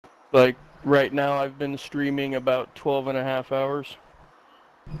Like, right now I've been streaming about 12.5 hours.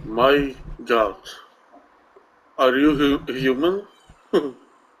 My god. Are you human?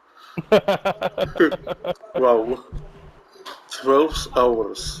 Wow. 12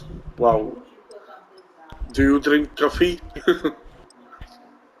 hours. Wow. Do you drink coffee?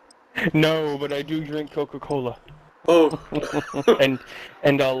 No, but I do drink Coca-Cola. Oh.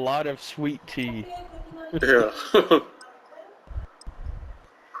 and a lot of sweet tea. Yeah.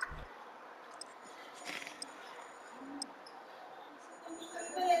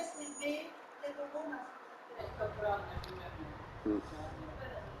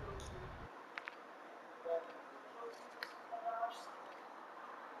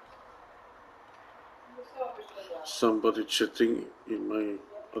 Somebody chatting in my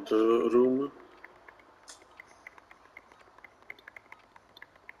other room.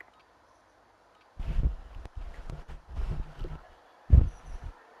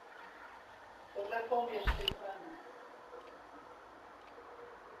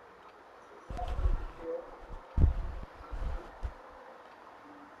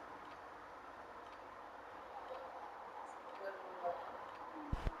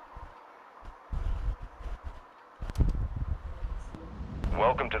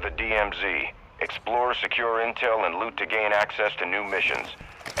 Welcome to the DMZ. Explore, secure intel, and loot to gain access to new missions.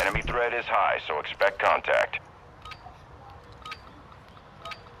 Enemy threat is high, so expect contact.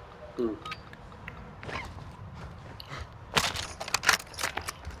 The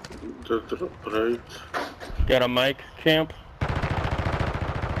drop right. Got a mic, Camp?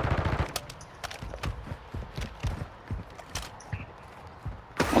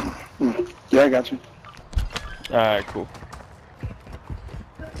 Yeah, I got you. Alright, cool.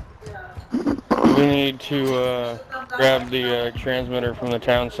 We need to grab the transmitter from the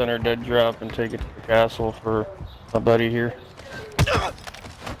town center dead drop and take it to the castle for my buddy here.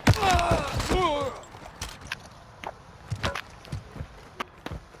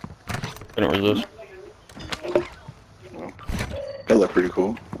 Couldn't resist. That looked pretty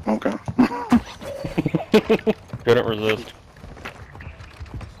cool. Okay. Couldn't resist.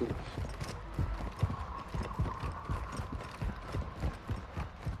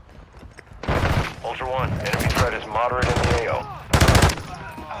 Ultra One, enemy threat is moderate in the AO.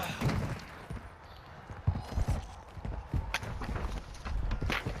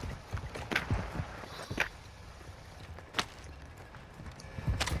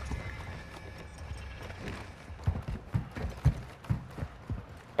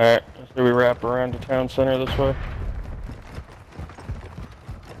 Alright, so we wrap around to town center this way.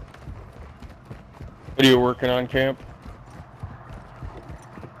 What are you working on, Camp?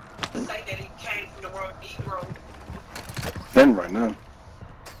 Then right now.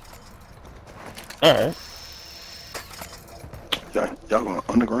 Alright. Y'all going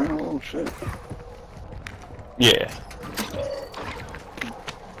underground? Oh shit. Yeah.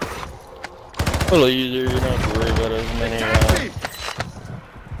 A little easier, you don't have to worry about as many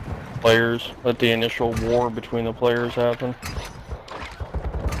players. Let the initial war between the players happen.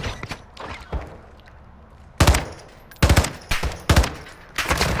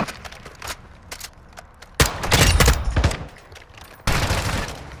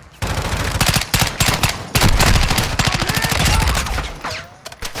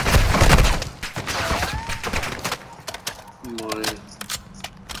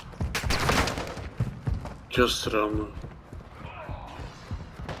 Just run.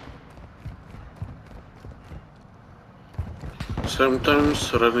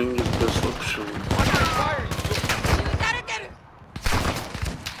 Sometimes running is the best option.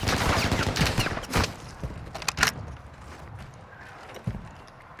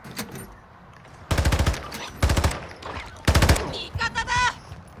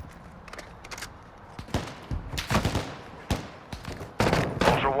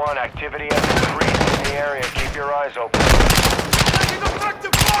 Ultra One, activity has increased in the area. Keep your eyes open.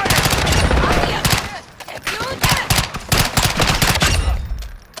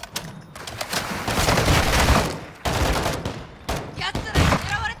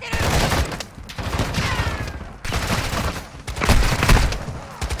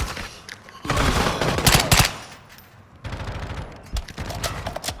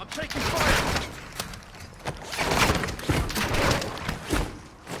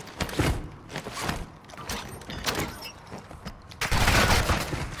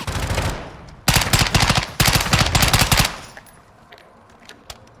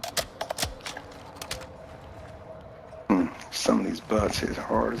 Some of these bots hit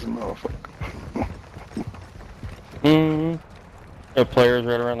hard as a motherfucker. Got players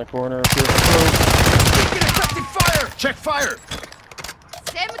right around the corner up here. Get effective fire! Check fire!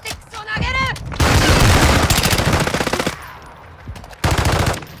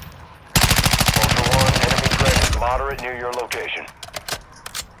 moderate near your location.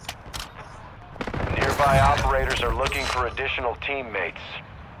 Nearby operators are looking for additional teammates.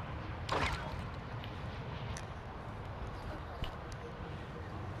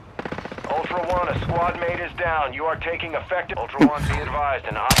 Ultra One, a squad mate is down. You are taking effective. Ultra One, be advised,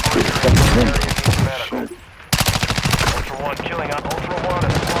 an operator in the area needs medical. Ultra One, killing on Ultra One,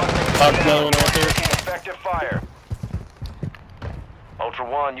 a squad mate is down. You are taking effective fire. Ultra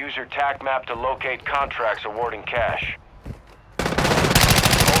One, use your TAC map to locate contracts awarding cash. Ultra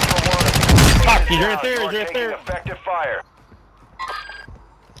One, a squad mate is down. You are taking effective fire.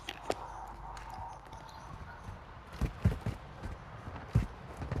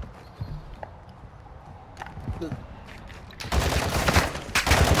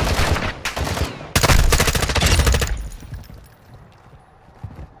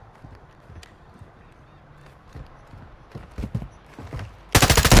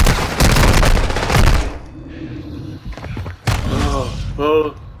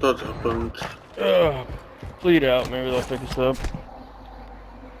 Well, that happened. Bleed out, maybe they'll pick us up.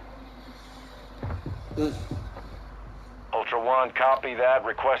 Ultra One, copy that.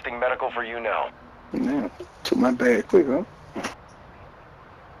 Requesting medical for you now. Yeah, took my bag quick, huh?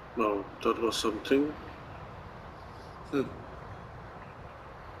 No, that was something.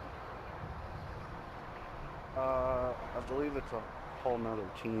 I believe it's a whole nother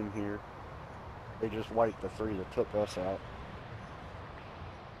team here. They just wiped the 3 that took us out.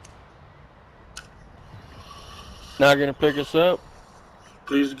 Not gonna pick us up?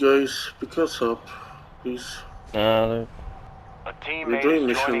 Please, guys, pick us up. Please. Nah, they're... A teammate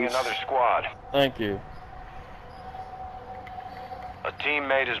is joining another squad. Thank you. A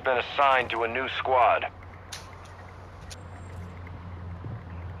teammate has been assigned to a new squad.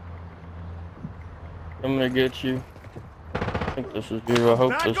 I'm gonna get you. I think this is you. I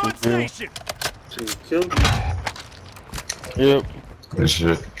hope this is you. Thank you. Yep. Good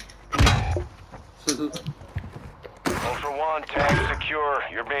shit. Ultra One, tag secure.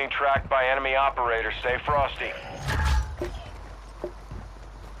 You're being tracked by enemy operators. Stay frosty.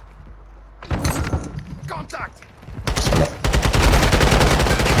 Contact!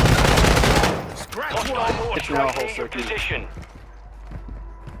 Hostile more It's now striking your whole position.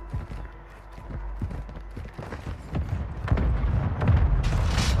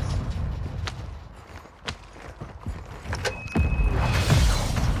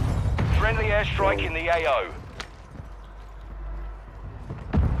 Friendly airstrike in the AO.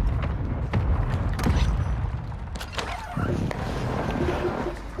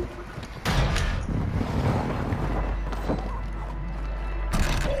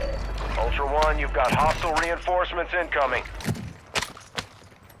 Ultra One, you've got hostile reinforcements incoming.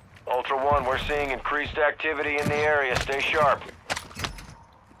 Ultra One, we're seeing increased activity in the area. Stay sharp.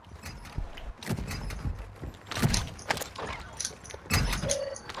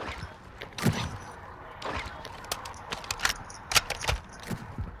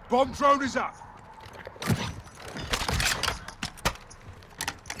 Bomb drone is up.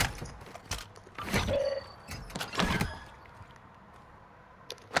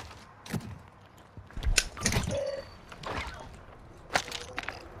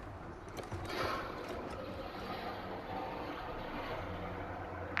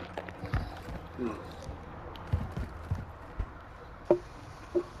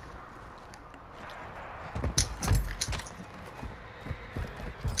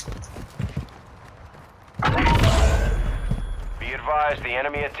 Be advised, the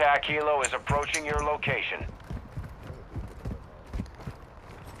enemy attack helo is approaching your location.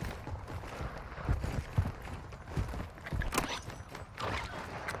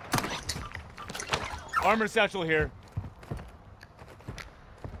 Armor satchel here.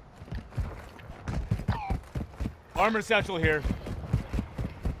 Armor satchel here.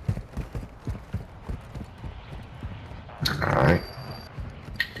 Alright.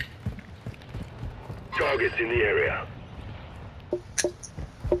 Targets in the area.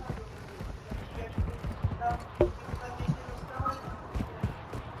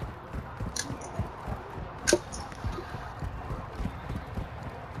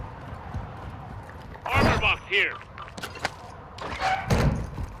 Armor box here.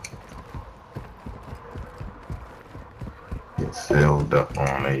 Get filled up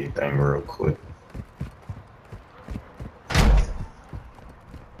on everything real quick.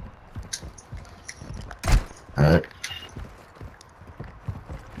 Alright.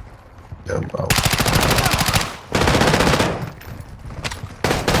 Double.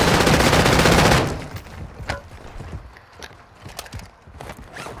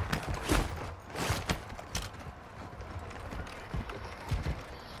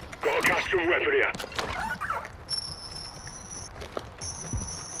 Got a custom weapon here.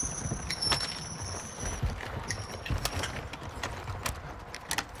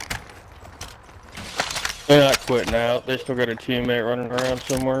 They're not quitting out. They still got a teammate running around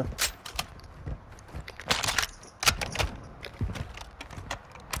somewhere.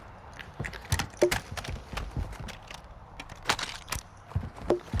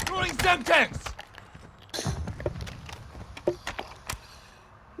 Throwing some tanks!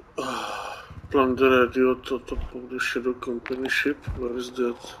 Plunder radio to top of the shadow company ship. Where is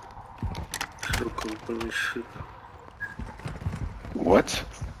that? Shadow company ship. What?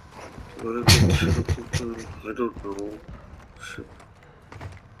 Where is that shadow company? I don't know. Ship.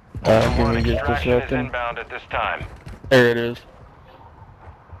 Give me just a Extraction is second. inbound at this time. There it is.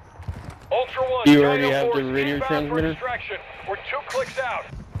 Ultra One, Do you already Dino have the Force radio inbound for transmitter? extraction. We're 2 clicks out.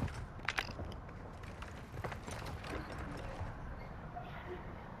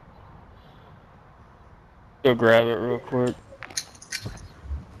 Go grab it real quick.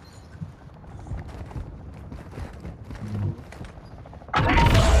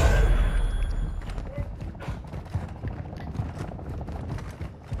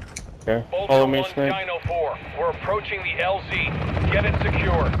 Okay, follow me, Ultra Snake. One, Dino 4. We're approaching the LZ. Get it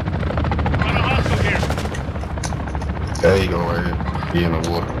secure. Got a hostile here! There you go, right here. He in the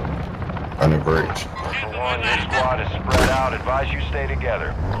water. On the bridge. Ultra One, your squad is spread out. Advise you stay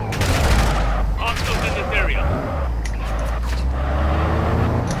together. Hostiles in this area!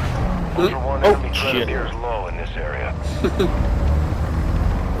 Ultra One, Oh, enemy threat shit. appears low in this area.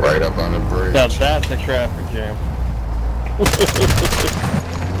 Right up on the bridge. Now that's a traffic jam.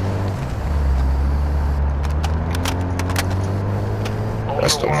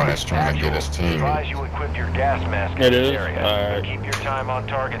 That's the one that's trying to get his team. Advise you equip your gas mask in It this is? area. Alright. Keep your time on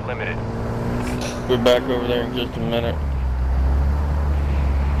target limited. We're back over there in just a minute.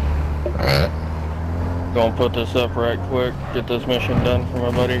 Alright. Gonna put this up right quick. Get this mission done for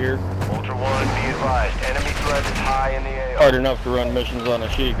my buddy here. Ultra One, be advised. Enemy threat is high in the AO. Hard enough to run missions on a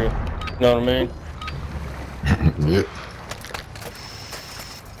Sheikah. Know what I mean? Yep.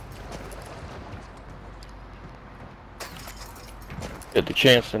 Get the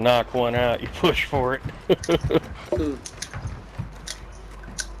chance to knock one out, you push for it.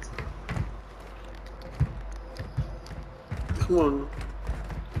 Come on.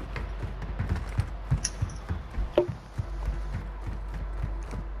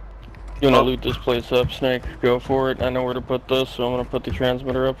 You wanna loot this place up, Snake? Go for it. I know where to put this, so I'm gonna put the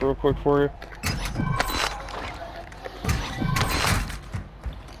transmitter up real quick for you.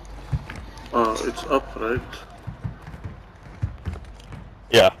 It's up, right?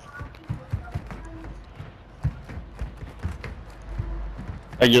 Yeah.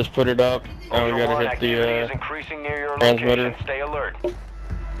 I just put it up. Now we Ultra gotta One, hit activity is the increasing near your transmitter. location. Stay alert.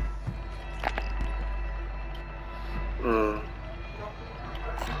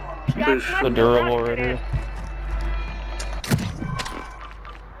 Fish. the durable right here.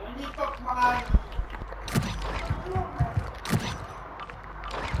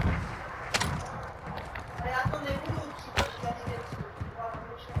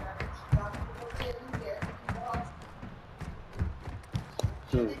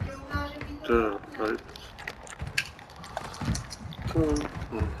 There, right. Come on.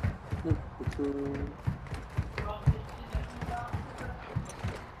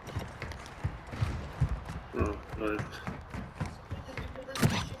 Oh, right.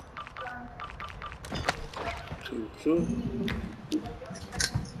 Thank you.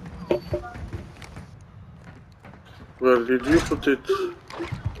 Where did you put it?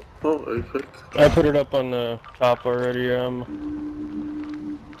 Oh, I think. I put it up on the top already.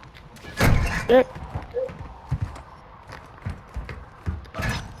 Yeah.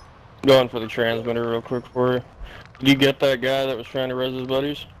 Going for the transmitter real quick for you. Did you get that guy that was trying to res his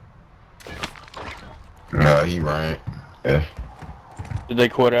buddies? No, he ran. Yeah. Did they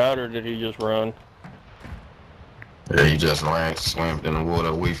quit out or did he just run? Yeah, he just ran, swam in the water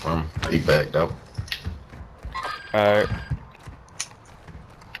away from him. He backed up. Alright.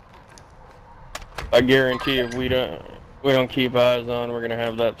 I guarantee if we don't keep eyes on, we're gonna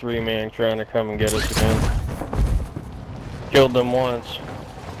have that 3-man trying to come and get us again. Killed them once.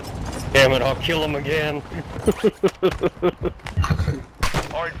 Damn it, I'll kill them again.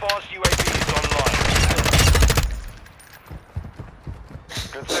 Our advanced UAV is online.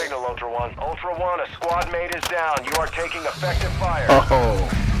 Good signal, Ultra One. Ultra One, a squad mate is down. You are taking effective fire. Oh.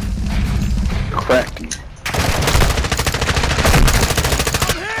 Cracked me.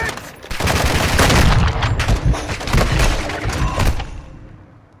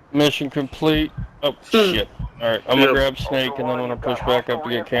 Mission complete. Oh, shit. Alright, I'm gonna grab Snake Ultra and then I'm One, gonna you've push got back up to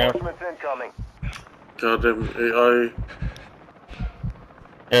get hostile camp. reinforcements incoming. Goddamn AI.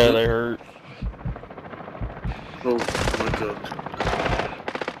 Yeah, they hurt. Oh my god.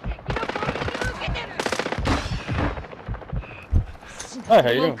 Hi, how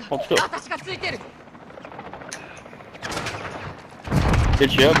you doing? Hold still.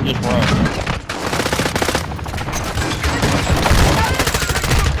 Hit you up, just run.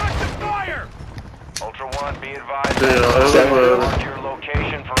 Fire! Ultra One, be advised. Yeah, Mark your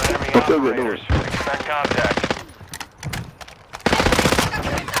location for enemy operators. Expect contact.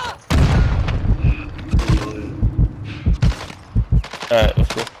 Alright,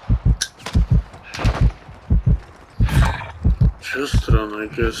 let's go. just run, I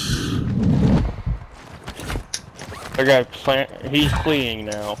guess. That guy he's fleeing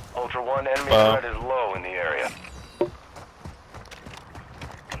now. Ultra One, enemy threat is low in the area.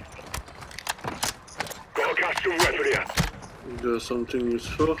 There's something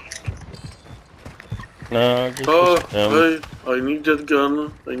useful. No, just Oh, wait, I need that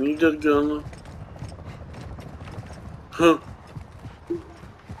gun. I need that gun. Huh.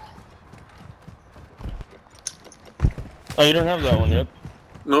 Oh, you don't have that one yet?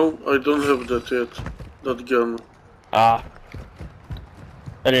 No, I don't have that yet. That gun. Ah.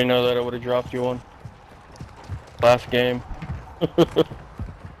 I didn't know that I would have dropped you one. Last game.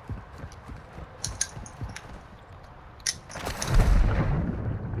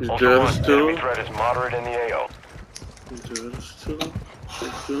 Is Ultra there One, still? enemy threat is moderate in the AO. Is there still?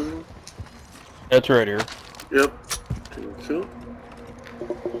 Shotgun? That's right here. Yep. Thank you.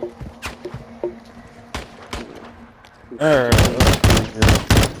 Alright.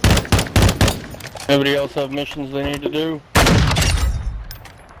 Nobody else have missions they need to do?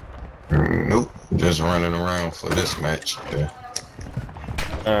 Nope. Just running around for this match. Yeah.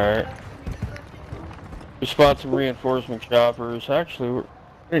 Alright. We spot some reinforcement choppers. Actually, we're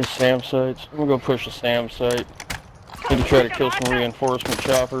in SAM sites. I'm gonna go push the SAM site. Need to try to kill some reinforcement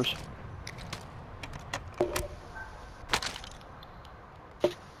choppers.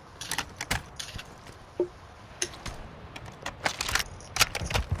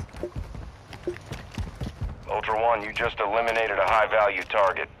 Ultra One, you just eliminated a high-value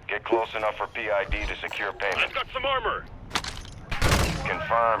target. Get close enough for PID to secure payment. I've got some armor.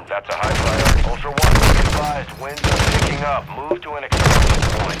 Confirmed. That's a high priority. Ultra One, be advised. Winds are picking up. Move to an extraction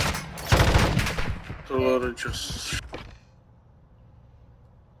point. A lot of just.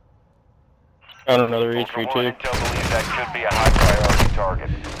 Found another Ultra One, HV2. intel believes that could be a high-priority target.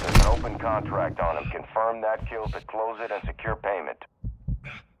 There's an open contract on him. Confirm that kill to close it and secure payment.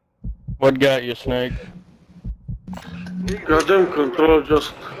 What got you, Snake? Goddamn controller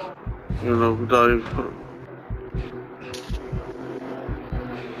just, you know, dive.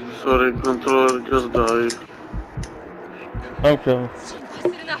 Sorry, controller just died. Okay.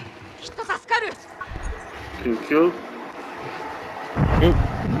 Thank you. Oop.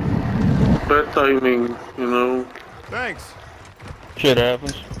 Bad timing, you know. Thanks. Shit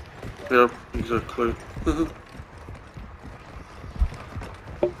happens. Yep, exactly.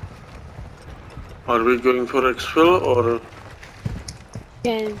 Are we going for exfil or?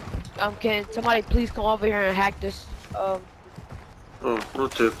 Can somebody please come over here and hack this? Oh,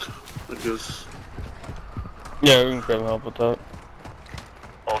 not yet, I guess. Yeah, we can come help with that.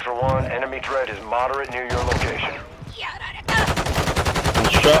 Ultra One, enemy threat is moderate near your location.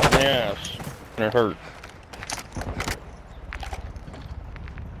 And shot in the ass. And it hurt.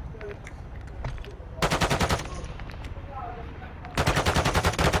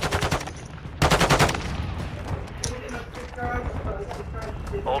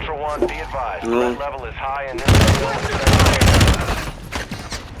 Ultra One, be advised. No. Threat level is high in this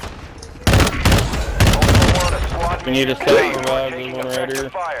Ultra One, a squad We need a mate safe is revive. taking There's one right effective here.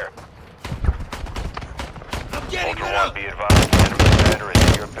 fire. I'm getting Ultra lit One, up. be advised. Enemy commander is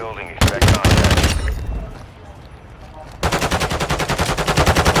in your building. Expect contact.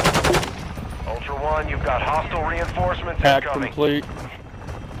 Ultra One, you've got hostile reinforcements Hack incoming. complete.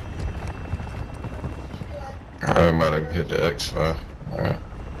 I might have hit the X5. Alright.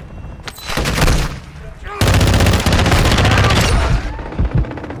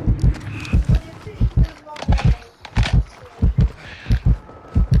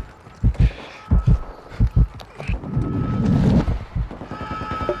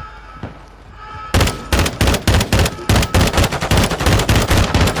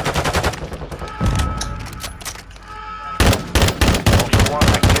 Ultra One,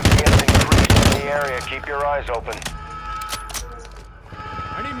 activity has increased in the area. Keep your eyes open.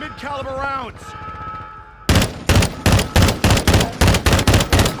 I need mid-caliber rounds.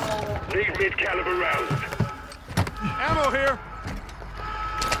 Need mid-caliber rounds. Ammo here.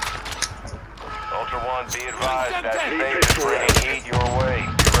 Ultra One, be advised that fate is bringing heat your way.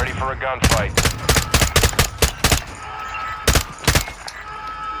 Get ready for a gunfight.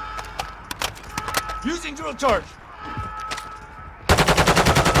 Using drill charge.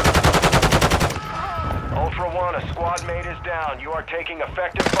 Ultra One, a squad mate is down. You are taking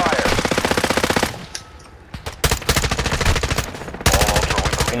effective fire. All Ultra,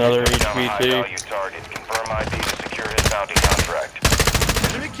 we believe Another you took down a HVT. high-value target. Confirm ID to secure his bounty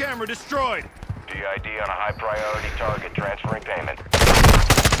contract. Enemy camera destroyed. DID on a high-priority target. Transferring payment.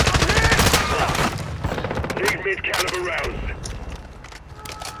 Need mid-caliber rounds.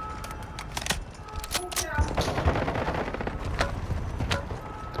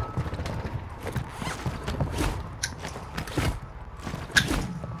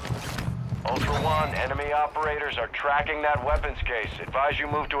 Ultra One, enemy operators are tracking that weapons case. Advise you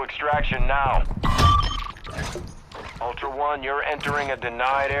move to extraction now. Ultra One, you're entering a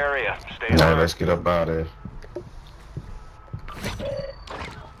denied area. Stay Alright, alert. let's get up out of here.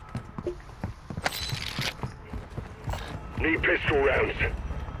 Need pistol rounds.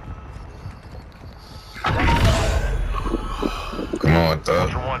 Come on, thug.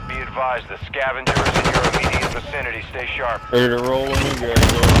 Ultra One, be advised, the scavenger is in your immediate vicinity. Stay sharp. Ready to roll when you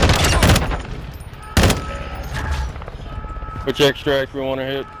guys are. Which extract we want to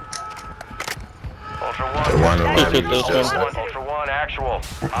hit? Ultra The one One, that Just hit might this be just- one. Ultra One, actual.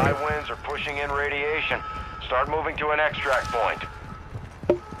 High winds are pushing in radiation. Start moving to an extract point.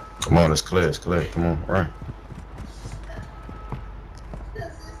 Come on, it's clear, come on, right.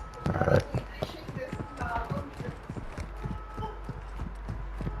 Alright.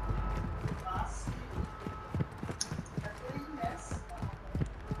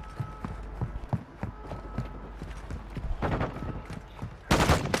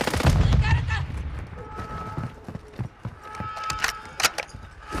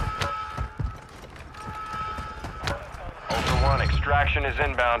 Ultra One, extraction is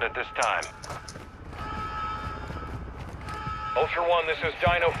inbound at this time. Ultra One, this is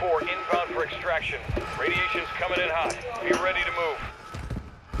Dino 4, inbound for extraction. Radiation's coming in hot. Be ready to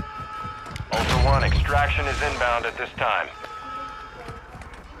move. Ultra One, extraction is inbound at this time.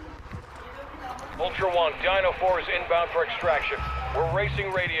 Ultra One, Dino 4 is inbound for extraction. We're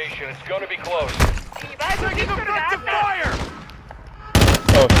racing radiation. It's gonna be close. Taking effective fire!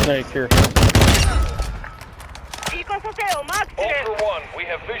 Oh, Snake here. Ultra One, we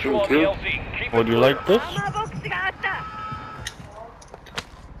have visual on the LZ. Keep Would it you clear. like this?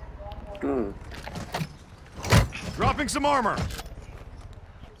 Dropping some armor.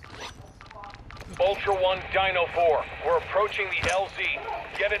 Ultra One, Dino 4. We're approaching the LZ.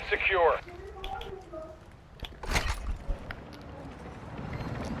 Get it secure.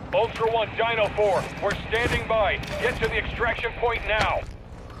 Ultra One, Dino 4. We're standing by. Get to the extraction point now.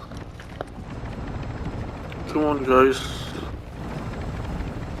 Come on, guys.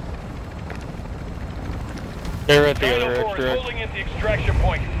 They're at the Dino other 4 is extract. holding at the extraction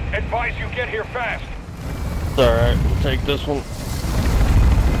point. Advise you get here fast. It's alright, we'll take this one.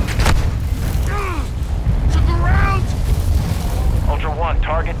 Took a round! Ultra One,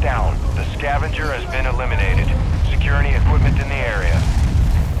 target down. The scavenger has been eliminated. Secure any equipment in the area.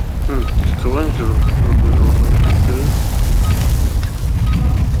 Scavenger. Okay.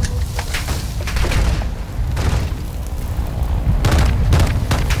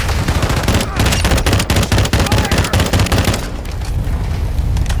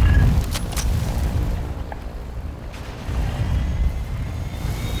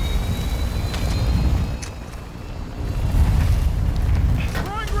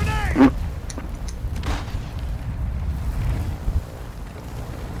 Throwing grenade!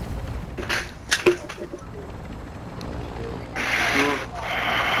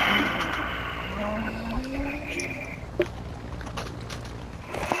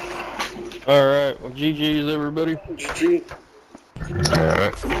 Alright, well GG's everybody. GG.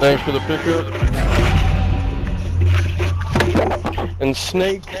 Alright. Thanks for the pickup. And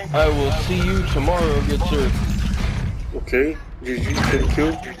Snake, I will see you tomorrow, good sir. Okay. GG. Thank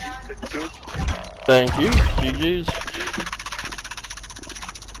you. Thank you. GG's.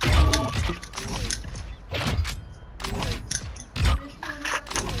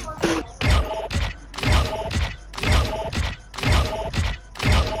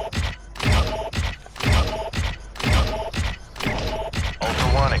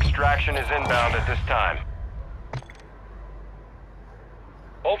 Ultra One, extraction is inbound at this time.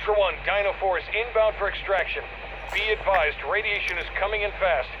 Ultra One, Dino 4 is inbound for extraction. Be advised, radiation is coming in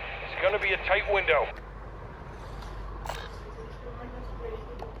fast. It's gonna be a tight window.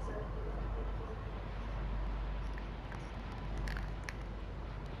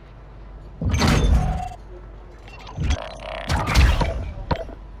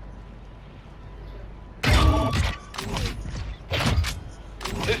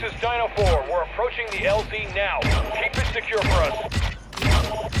 This is Dino 4. We're approaching the LZ now. Keep it secure for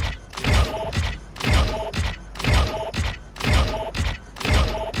us.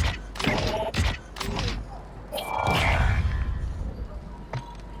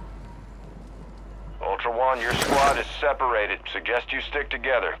 Ultra One, your squad is separated. Suggest you stick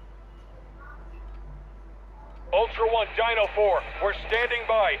together. Ultra One, Dino 4, we're standing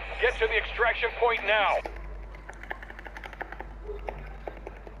by. Get to the extraction point now.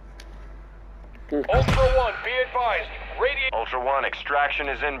 Ultra One, be advised. Ultra One, extraction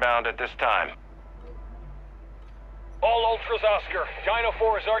is inbound at this time. All Ultras Oscar. Dino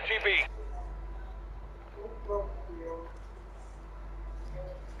 4 is RTB.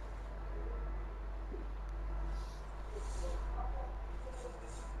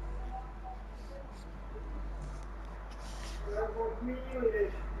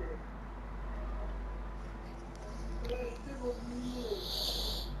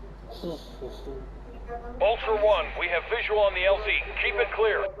 Ultra One, we have visual on the LZ. Keep it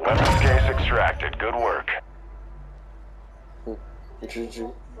clear. Weapons case extracted. Good work.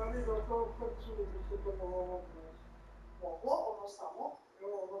 GG.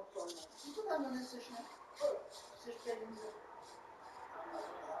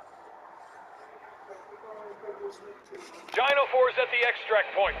 Dino 4 is at the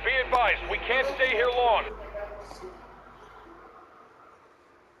extract point. Be advised, we can't stay here long.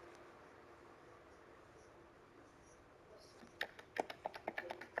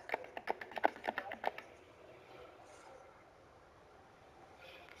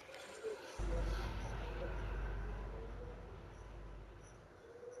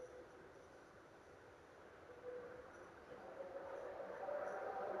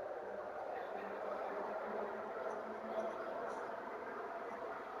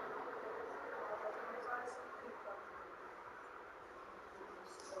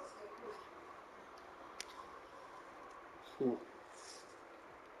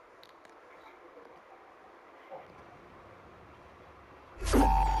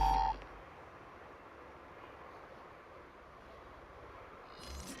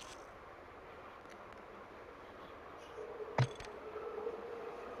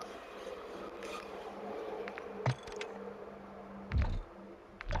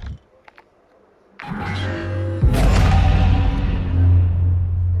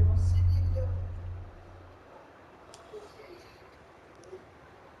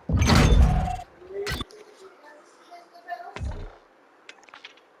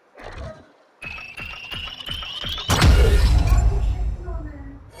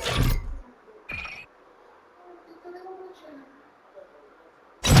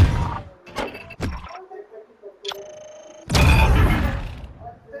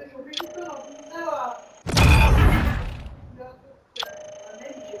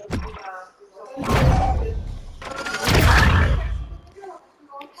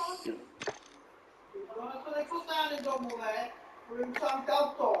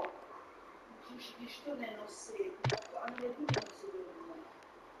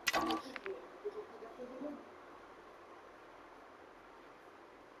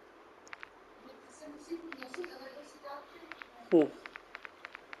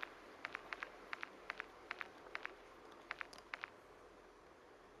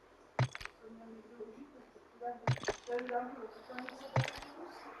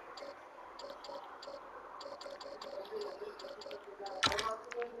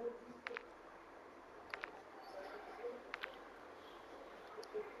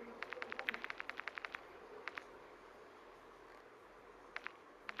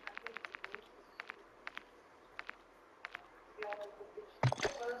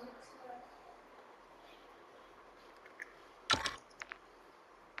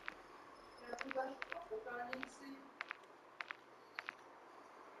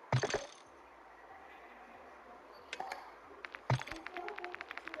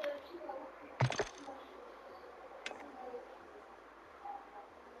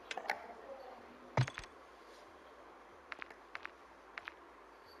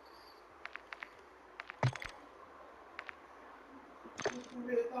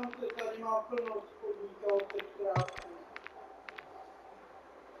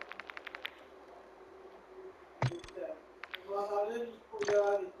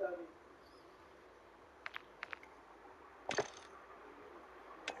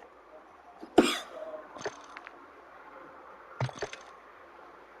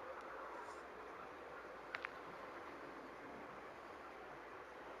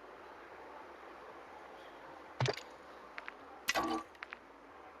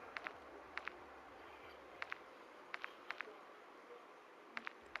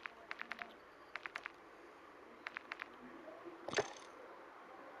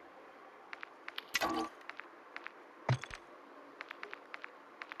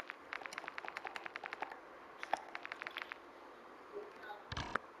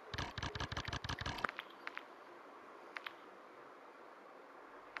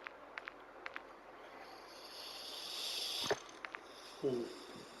 Hmm.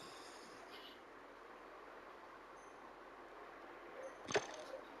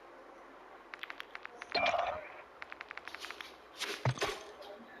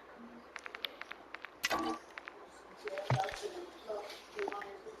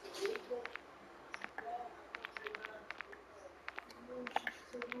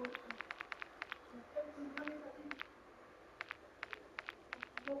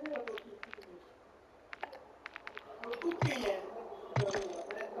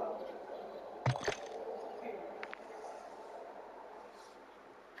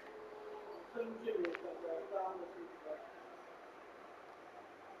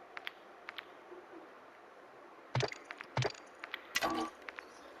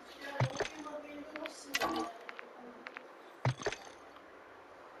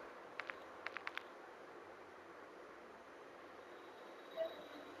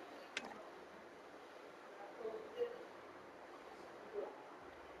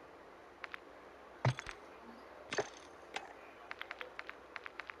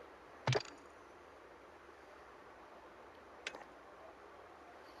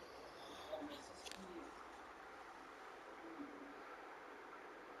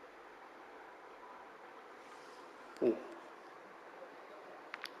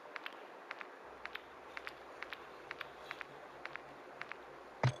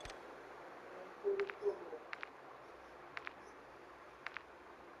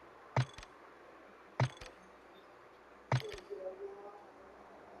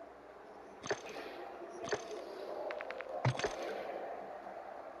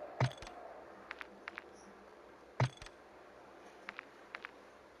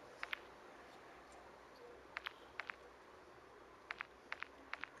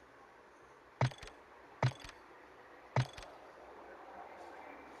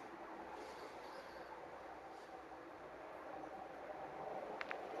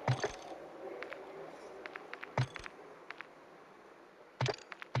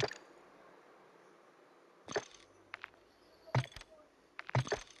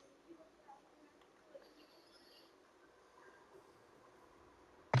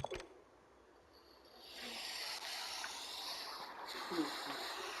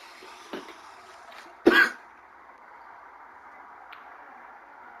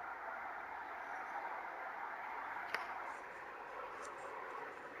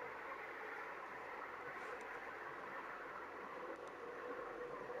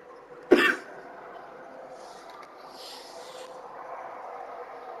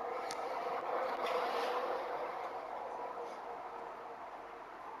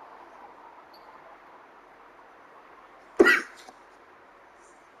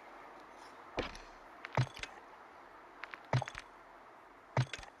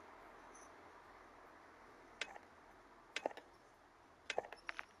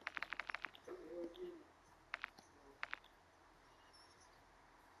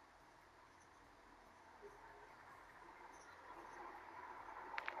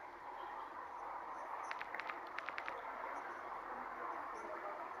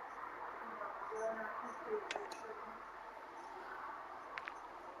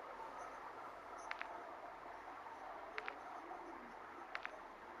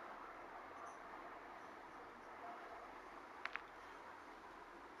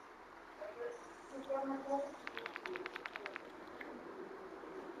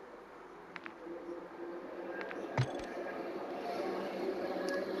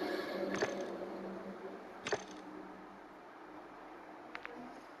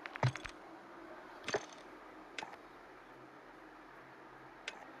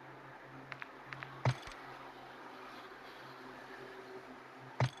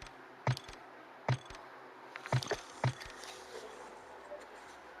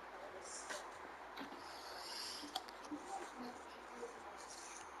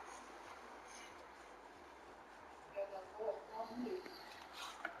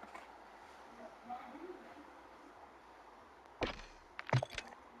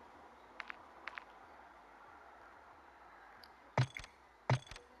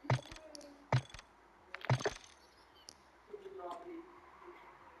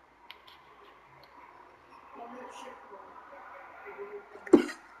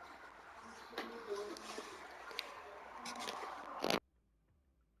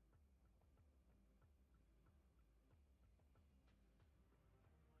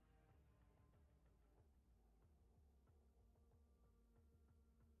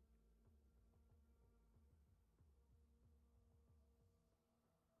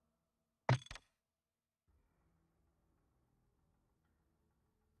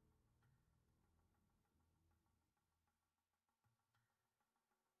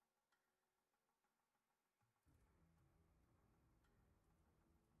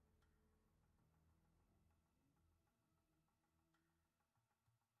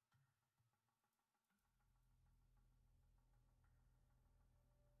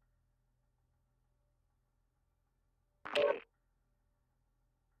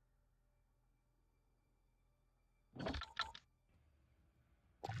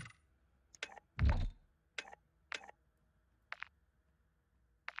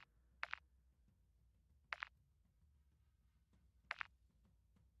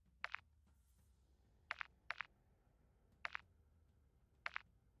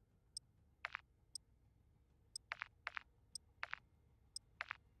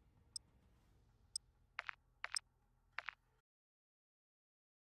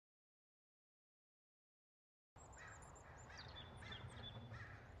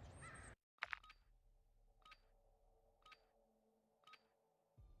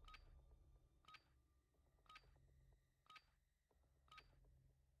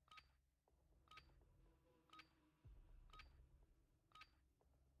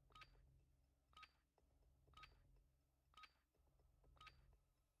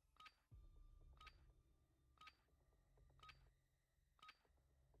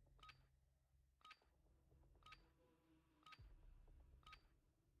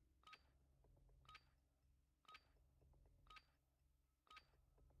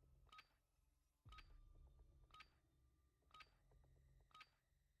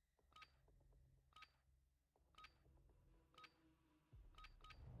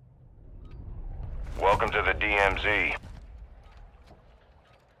 Welcome to the DMZ.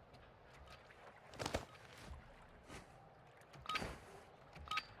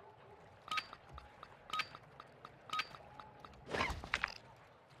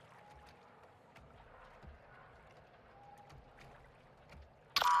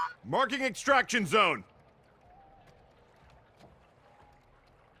 Marking extraction zone.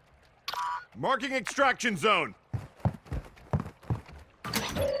 Marking extraction zone.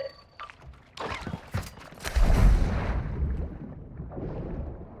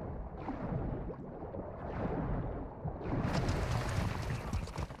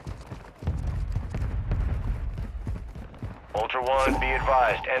 Ultra One, be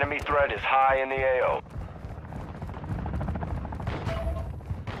advised, enemy threat is high in the AO.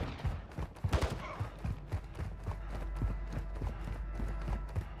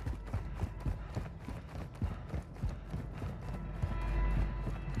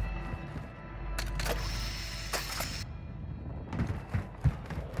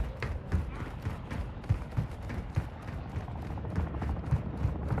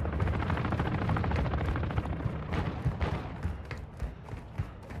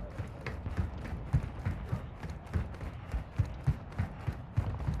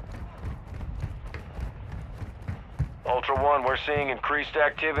 Ultra One, we're seeing increased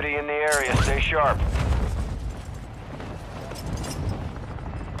activity in the area. Stay sharp.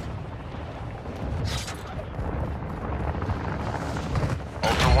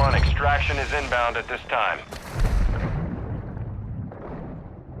 Ultra One, extraction is inbound at this time.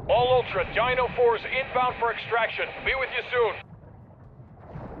 All Ultra, Dino 4's inbound for extraction. Be with you soon.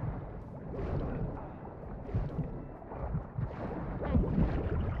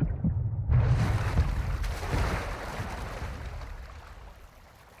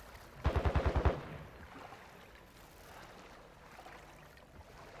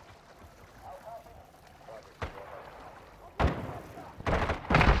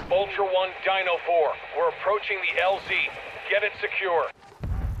 Ultra One, Dino 4. We're approaching the LZ. Get it secure.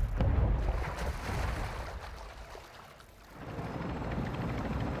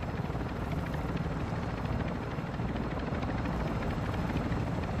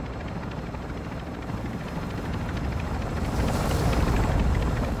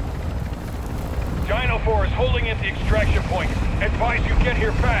 Dino 4 is holding at the extraction point. Advise you get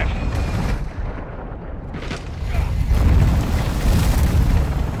here fast.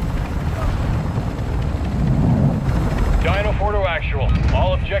 Dino 4 to actual.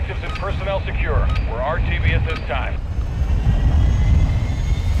 All objectives and personnel secure. We're RTB at this time.